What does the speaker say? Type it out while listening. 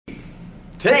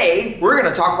Today, we're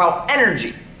going to talk about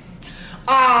energy.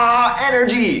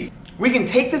 Energy! We can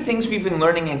take the things we've been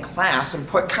learning in class and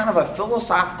put kind of a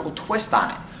philosophical twist on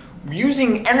it.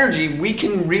 Using energy, we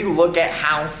can relook at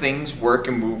how things work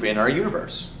and move in our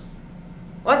universe.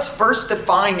 Let's first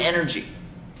define energy.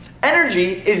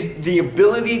 Energy is the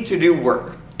ability to do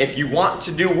work. If you want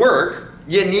to do work,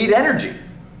 you need energy.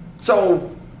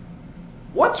 So,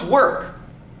 what's work?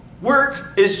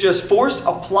 Work is just force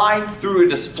applied through a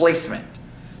displacement.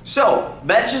 So,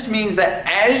 that just means that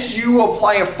as you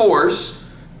apply a force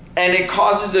and it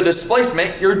causes a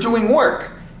displacement, you're doing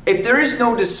work. If there is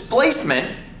no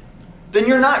displacement, then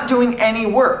you're not doing any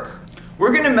work.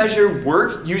 We're going to measure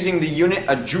work using the unit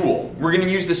a joule. We're going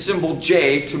to use the symbol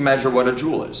J to measure what a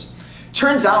joule is.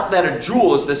 Turns out that a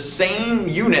joule is the same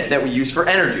unit that we use for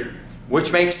energy,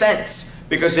 which makes sense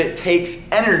because it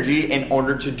takes energy in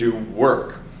order to do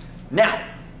work. Now,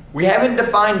 we haven't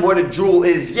defined what a joule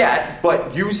is yet,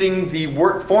 but using the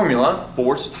work formula,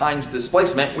 force times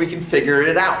displacement, we can figure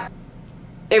it out.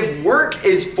 If work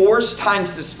is force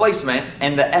times displacement,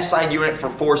 and the SI unit for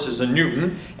force is a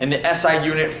Newton, and the SI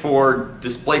unit for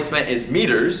displacement is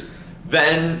meters,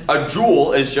 then a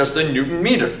joule is just a Newton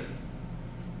meter.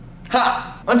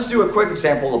 Let's do a quick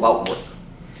example about work.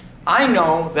 I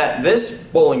know that this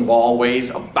bowling ball weighs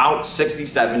about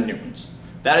 67 newtons.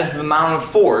 That is the amount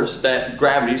of force that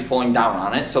gravity is pulling down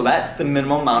on it, so that's the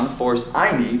minimum amount of force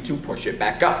I need to push it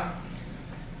back up.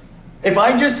 If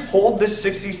I just hold this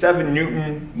 67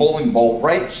 Newton bowling ball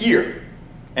right here,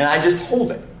 and I just hold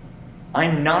it,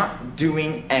 I'm not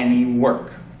doing any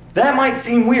work. That might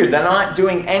seem weird that I'm not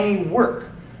doing any work,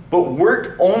 but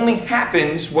work only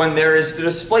happens when there is the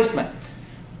displacement.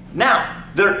 Now,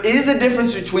 there is a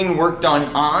difference between work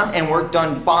done on and work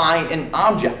done by an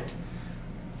object.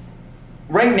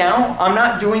 Right now, I'm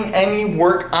not doing any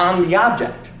work on the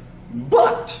object,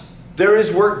 but there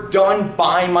is work done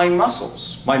by my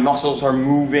muscles. My muscles are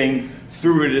moving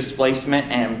through a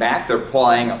displacement and back. They're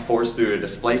applying a force through a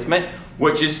displacement,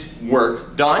 which is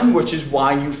work done, which is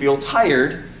why you feel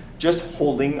tired just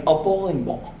holding a bowling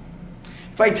ball.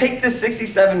 If I take this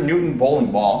 67 Newton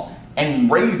bowling ball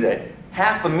and raise it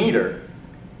half a meter,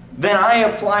 then I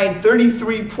applied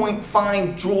 33.5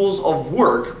 joules of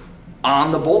work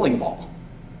on the bowling ball.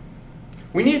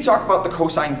 We need to talk about the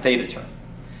cosine theta term.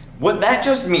 What that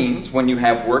just means when you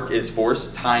have work is force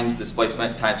times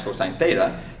displacement times cosine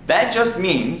theta, that just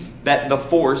means that the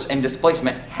force and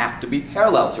displacement have to be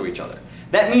parallel to each other.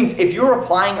 That means if you're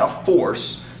applying a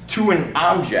force to an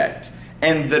object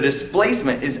and the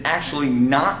displacement is actually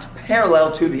not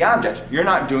parallel to the object, you're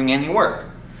not doing any work.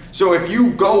 So if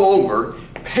you go over,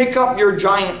 pick up your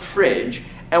giant fridge,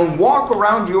 and walk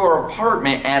around your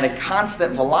apartment at a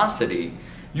constant velocity,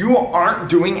 you aren't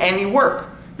doing any work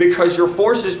because your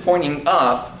force is pointing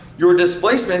up, your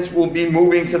displacements will be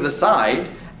moving to the side,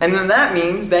 and then that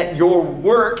means that your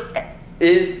work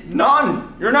is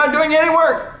none. You're not doing any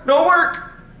work. No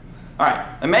work. All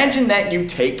right, imagine that you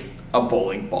take a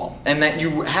bowling ball and that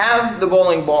you have the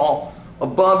bowling ball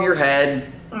above your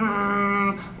head,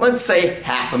 let's say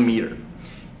half a meter.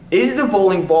 Is the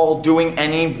bowling ball doing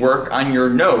any work on your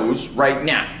nose right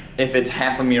now if it's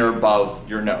half a meter above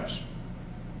your nose?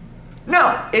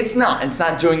 No, it's not. It's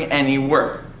not doing any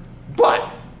work.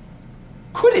 But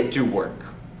could it do work?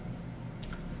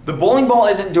 The bowling ball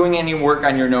isn't doing any work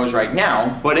on your nose right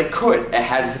now, but it could. It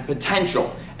has the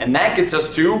potential. And that gets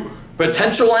us to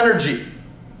potential energy.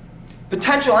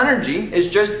 Potential energy is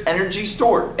just energy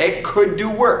stored. It could do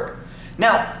work.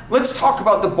 Now, let's talk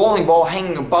about the bowling ball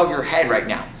hanging above your head right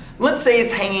now. Let's say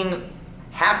it's hanging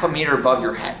half a meter above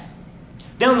your head.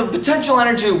 Now, the potential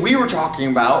energy we were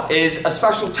talking about is a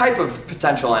special type of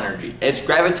potential energy. It's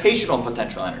gravitational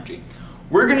potential energy.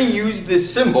 We're going to use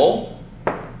this symbol,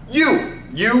 U,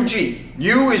 UG.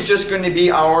 U is just going to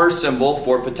be our symbol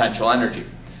for potential energy.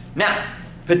 Now,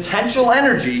 potential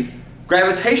energy,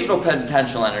 gravitational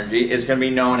potential energy, is going to be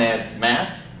known as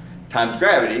mass times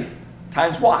gravity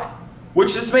times y,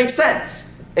 which just makes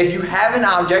sense. If you have an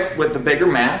object with a bigger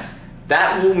mass,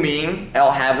 that will mean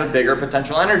it'll have a bigger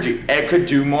potential energy. It could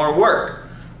do more work.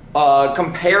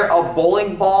 Compare a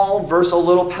bowling ball versus a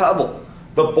little pebble.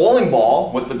 The bowling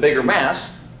ball with the bigger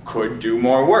mass could do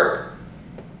more work.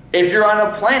 If you're on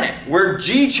a planet where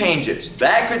G changes,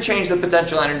 that could change the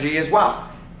potential energy as well.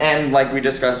 And like we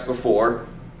discussed before,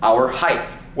 our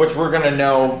height, which we're going to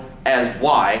know as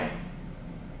y,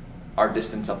 our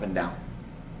distance up and down.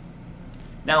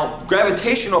 Now,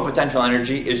 gravitational potential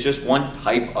energy is just one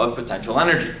type of potential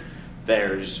energy.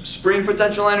 There's spring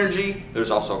potential energy, there's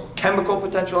also chemical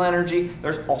potential energy,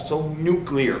 there's also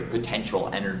nuclear potential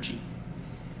energy.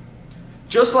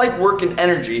 Just like work and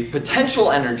energy,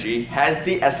 potential energy has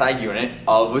the SI unit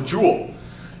of a joule.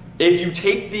 If you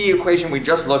take the equation we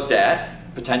just looked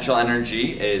at, potential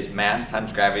energy is mass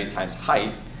times gravity times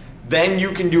height, then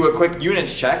you can do a quick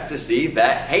units check to see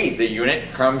that, hey, the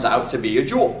unit comes out to be a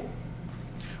joule.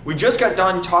 We just got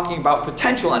done talking about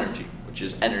potential energy, which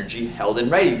is energy held in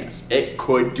readiness. It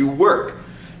could do work.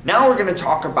 Now we're going to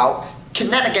talk about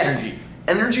kinetic energy,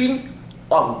 energy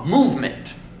of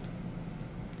movement.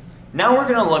 Now we're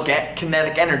going to look at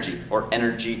kinetic energy, or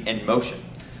energy in motion.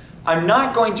 I'm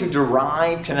not going to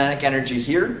derive kinetic energy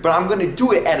here, but I'm going to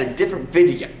do it at a different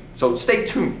video, so stay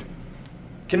tuned.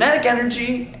 Kinetic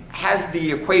energy has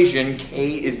the equation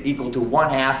K is equal to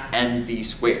 1/2 mv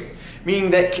squared,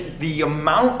 meaning that the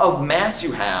amount of mass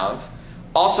you have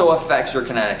also affects your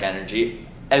kinetic energy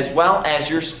as well as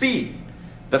your speed.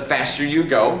 The faster you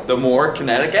go, the more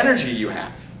kinetic energy you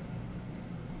have.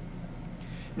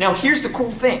 Now here's the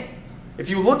cool thing. If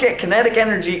you look at kinetic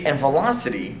energy and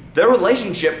velocity, their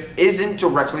relationship isn't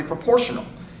directly proportional.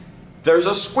 There's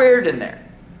a squared in there.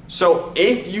 So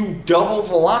if you double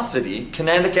velocity,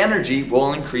 kinetic energy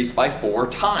will increase by 4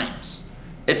 times.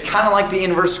 It's kind of like the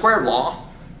inverse squared law,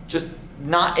 just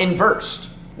not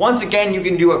inversed. Once again, you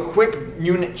can do a quick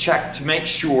unit check to make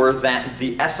sure that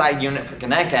the SI unit for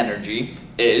kinetic energy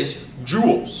is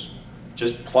joules.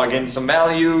 Just plug in some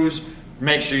values,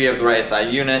 make sure you have the right SI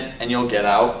unit, and you'll get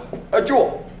out a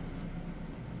joule.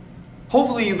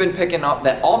 Hopefully you've been picking up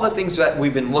that all the things that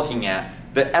we've been looking at,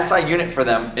 the SI unit for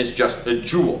them is just a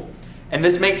joule. And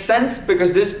this makes sense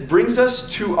because this brings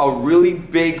us to a really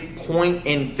big point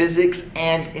in physics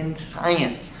and in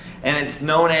science. And it's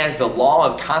known as the law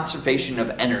of conservation of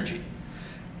energy.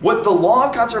 What the law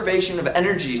of conservation of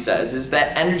energy says is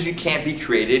that energy can't be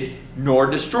created nor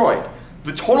destroyed.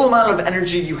 The total amount of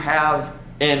energy you have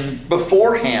in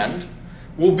beforehand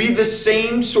will be the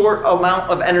same sort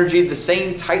amount of energy, the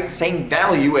same type, same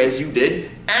value as you did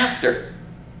after.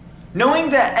 Knowing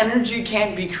that energy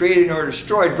can't be created nor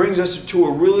destroyed brings us to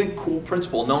a really cool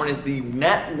principle known as the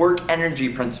network energy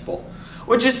principle,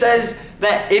 which just says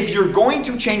that if you're going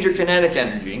to change your kinetic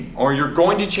energy or you're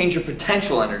going to change your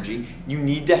potential energy, you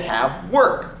need to have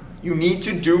work. You need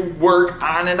to do work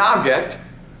on an object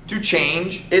to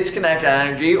change its kinetic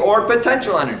energy or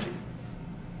potential energy.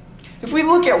 If we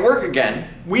look at work again,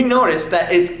 we notice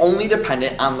that it's only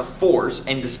dependent on the force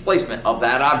and displacement of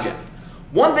that object.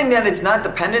 One thing that it's not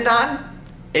dependent on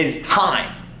is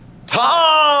time.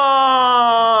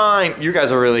 Time! You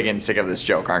guys are really getting sick of this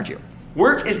joke, aren't you?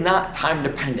 Work is not time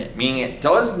dependent, meaning it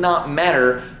does not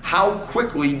matter how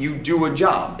quickly you do a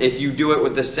job. If you do it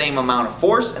with the same amount of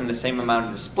force and the same amount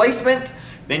of displacement,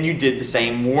 then you did the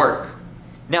same work.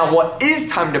 Now what is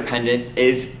time dependent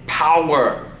is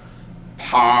power.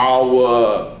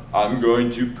 Power. I'm going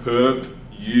to pump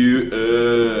you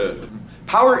up.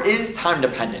 Power is time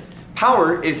dependent.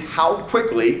 Power is how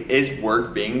quickly is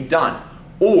work being done,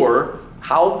 or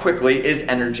how quickly is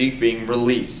energy being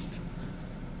released.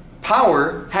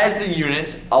 Power has the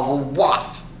units of a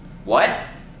watt. What?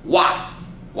 Watt.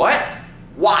 What?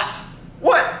 Watt.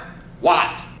 What?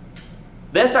 Watt.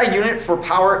 The SI unit for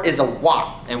power is a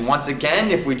watt. And once again,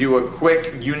 if we do a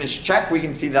quick units check, we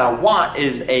can see that a watt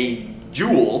is a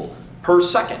joule per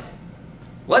second.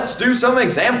 Let's do some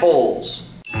examples.